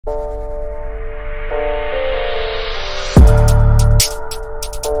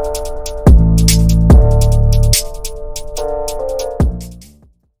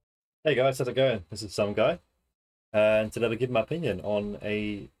Hey guys, how's it going? This is Some Guy, and today I'll give my opinion on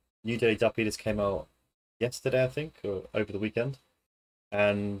a new daily Duppy that's came out yesterday, I think, or over the weekend.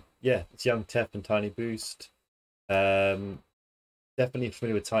 And yeah, it's Young Tef and Tiny Boost. Definitely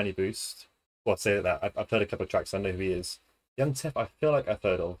familiar with Tiny Boost. Well, I'd say that I've heard a couple of tracks. I know who he is. Young Tef, I feel like I've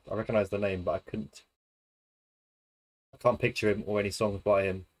heard of. I recognise the name, but I can't picture him or any songs by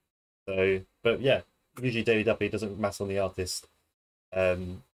him. So, but yeah, usually daily Duppy doesn't matter on the artist.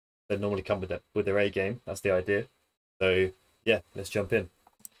 They normally come with their A game. That's the idea. So yeah, let's jump in.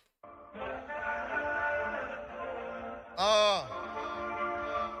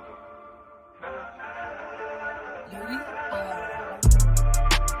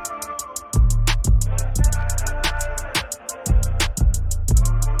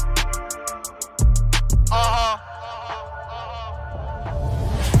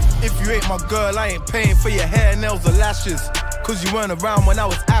 If you ain't my girl, I ain't paying for your hair, nails or lashes. Cause you weren't around when I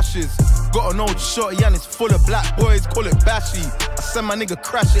was ashes. Got an old shorty and it's full of black boys, call it bashy. I send my nigga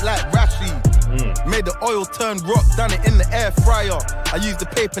crash it like Rashi. Made the oil turn rock, done it in the air fryer. I used the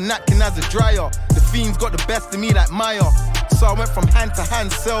paper napkin as a dryer. The fiends got the best of me like Maya. So I went from hand to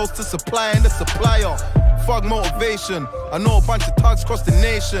hand sales to supplying the supplier. Fug motivation, I know a bunch of thugs across the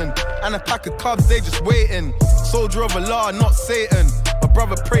nation. And a pack of cubs, they just waiting. Soldier of Allah, not Satan. My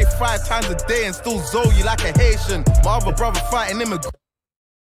brother pray 5 times a day and still zoe you like a Haitian. My other brother fighting immigrants.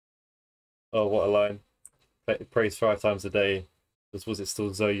 Oh, what a line. Prays 5 times a day. Was it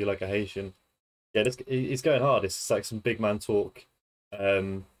still zoe you like a Haitian? Yeah, he's going hard. It's like some big man talk.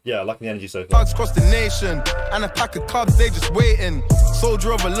 Yeah, I like the energy so far. Thugs across the nation. And a pack of cubs, they just waiting.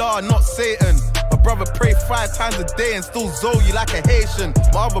 Soldier of Allah, not Satan. My brother pray 5 times a day and still zoe you like a Haitian.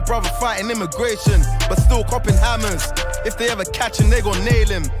 My other brother fighting immigration, but still copping hammers. If they ever catch him, they gon' nail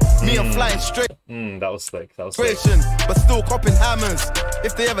him. Me, I'm flying straight. That was slick. That was slick. But still copping hammers.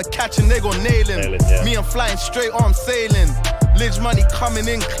 If they ever catch him, they gon' nail him. Yeah. Me, I'm flying straight or I'm sailing. Lidge money coming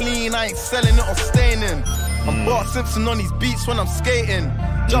in clean, I ain't selling it or staining. I'm Bart Simpson on these beats when I'm skating.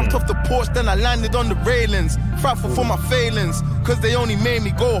 Jumped off the porch, then I landed on the railings. Frightful for my failings, cause they only made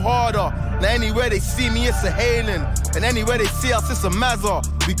me go harder. Now anywhere they see me, it's a hailing. And anywhere they see us, it's a mazza.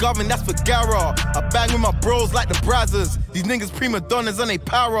 We govern, that's for Gara. I bang with my bros like the Brazzers. These niggas prima donnas and they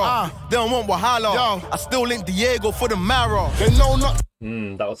para. They don't want Wahala. Yo. I still link Diego for the Mara. They know not.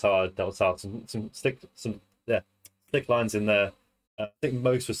 That was hard. That was hard. Some thick lines in there. I think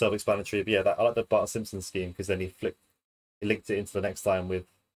most were self-explanatory, but yeah, I like the Bart Simpson scheme because then he linked it into the next line with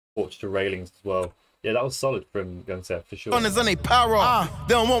porch to railings as well. Yeah, that was solid from Young Tef for sure. And they para.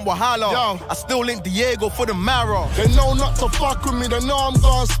 They don't want Wahala. Yo. I still link Diego for the Mara. They know not to fuck with me. They know I'm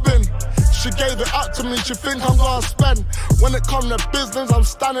gonna spin. She gave it up to me. She think I'm gonna spend. When it come to business, I'm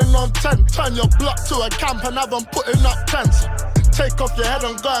standing on 10. Turn your block to a camp and have them putting up tents. Take off your head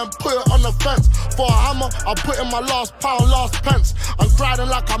and go and put it on the fence. For a hammer, I put in my last pound, last pence. I'm grinding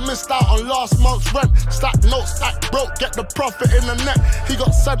like I missed out on last month's rent. Stack notes, stack broke, get the profit in the net. He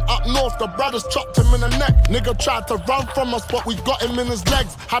got sent up north, the brothers chopped him in the neck. Nigga tried to run from us, but we got him in his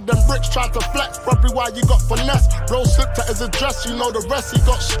legs. Had them bricks tried to flex, probably why you got finesse. Bro slipped at his address, you know the rest, he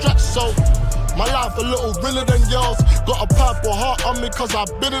got stretched, so my life a little realer than yours. Got a purple heart on me cause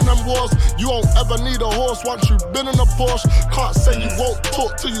I've been in them wars. You won't ever need a horse once you've been in a Porsche. Can't say you won't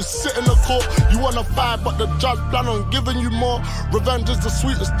talk till you sit in the court. You wanna fight but the judge plan on giving you more. Revenge is the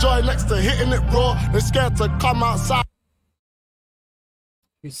sweetest joy next to hitting it raw. They're scared to come outside.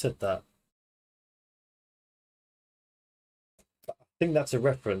 Who said that? I think that's a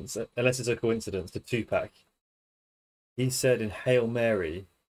reference, unless it's a coincidence, to Tupac. He said in Hail Mary,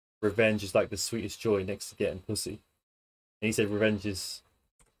 revenge is like the sweetest joy next to getting pussy. And he said revenge is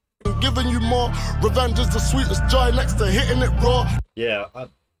giving you more. Revenge is the sweetest joy next to hitting it raw. Yeah,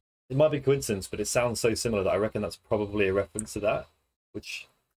 it might be coincidence, but it sounds so similar that I reckon that's probably a reference to that. Which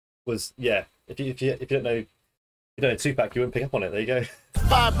was, yeah, if you don't know, you don't know Tupac, you wouldn't pick up on it. There you go.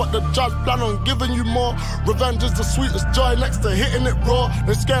 But the judge plan on giving you more. Revenge is the sweetest joy next to hitting it raw.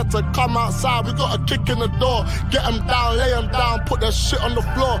 They're scared to come outside, we got a kick in the door. Get them down, lay them down, put their shit on the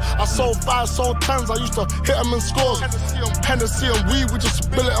floor. I sold 5, sold 10s, I used to hit them in scores. Hennessy and weed, we just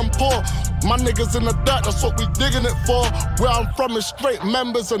spill it and pour. My niggas in the dirt, that's what we digging it for. Where I'm from is straight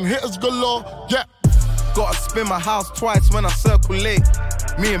members and hitters galore. Yeah. Gotta spin my house twice when I circulate.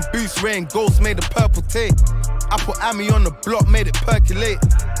 Me and Boost Rain Ghost made a purple tape. I put Amy on the block, made it percolate.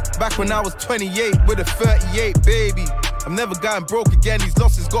 Back when I was 28 with a 38, baby. I'm never going broke again, these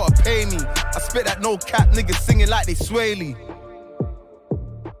losses gotta pay me. I spit that no cap, niggas singing like they Swaley.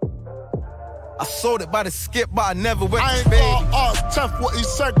 I sold it by the skip, but I never went to baby. I ain't gonna ask Tef what he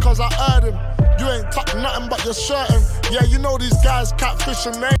said, cause I heard him. You ain't talking nothing but you're shirting. Yeah, you know these guys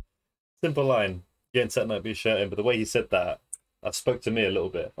catfishing, they Simple line. Getting set might be a shirt in, but the way he said that, that spoke to me a little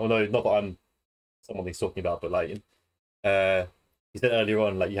bit. Although not that I'm someone he's talking about, but like, he said earlier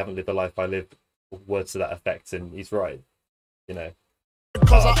on, like, you haven't lived the life I live, words to that effect, and he's right, you know.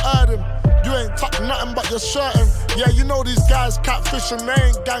 Cause I heard him, you ain't talking nothing but you're certain. Yeah, you know these guys catfishing, they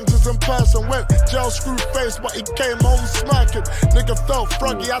ain't gangsters in person. Went jail screw face, but he came home smirking. Nigga felt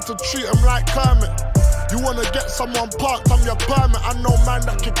froggy, had to treat him like Kermit. You wanna get someone parked on your permit? I know man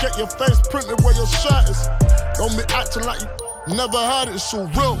that can get your face printed where your shirt is. Don't be acting like you never heard it, it's so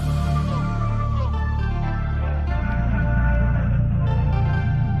real.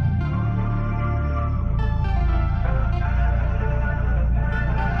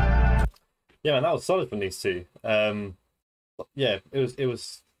 Yeah, man, that was solid from these two. Yeah, it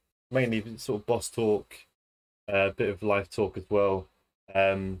was mainly sort of boss talk, a bit of life talk as well.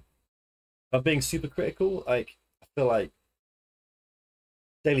 I'm being super critical. Like, I feel like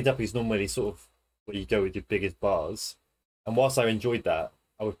Daily Duppy is normally sort of where you go with your biggest bars, and whilst I enjoyed that,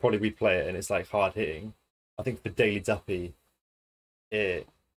 I would probably replay it, and it's like hard hitting. I think for Daily Duppy, it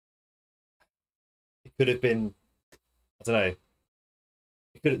could have been, I don't know.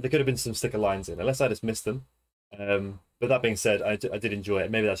 There could have been some sticker lines in, unless I just missed them. But that being said, I did enjoy it.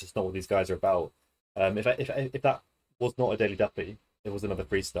 Maybe that's just not what these guys are about. If that was not a Daily Duppy, it was another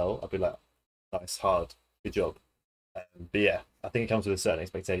freestyle, I'd be like, nice, hard, good job. But yeah, I think it comes with a certain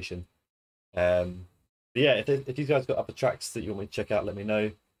expectation. But yeah, if you guys got other tracks that you want me to check out, let me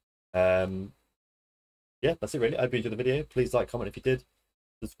know. Yeah, that's it really. I hope you enjoyed the video. Please like, comment if you did.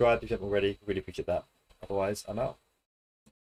 Subscribe if you haven't already. Really appreciate that. Otherwise, I'm out.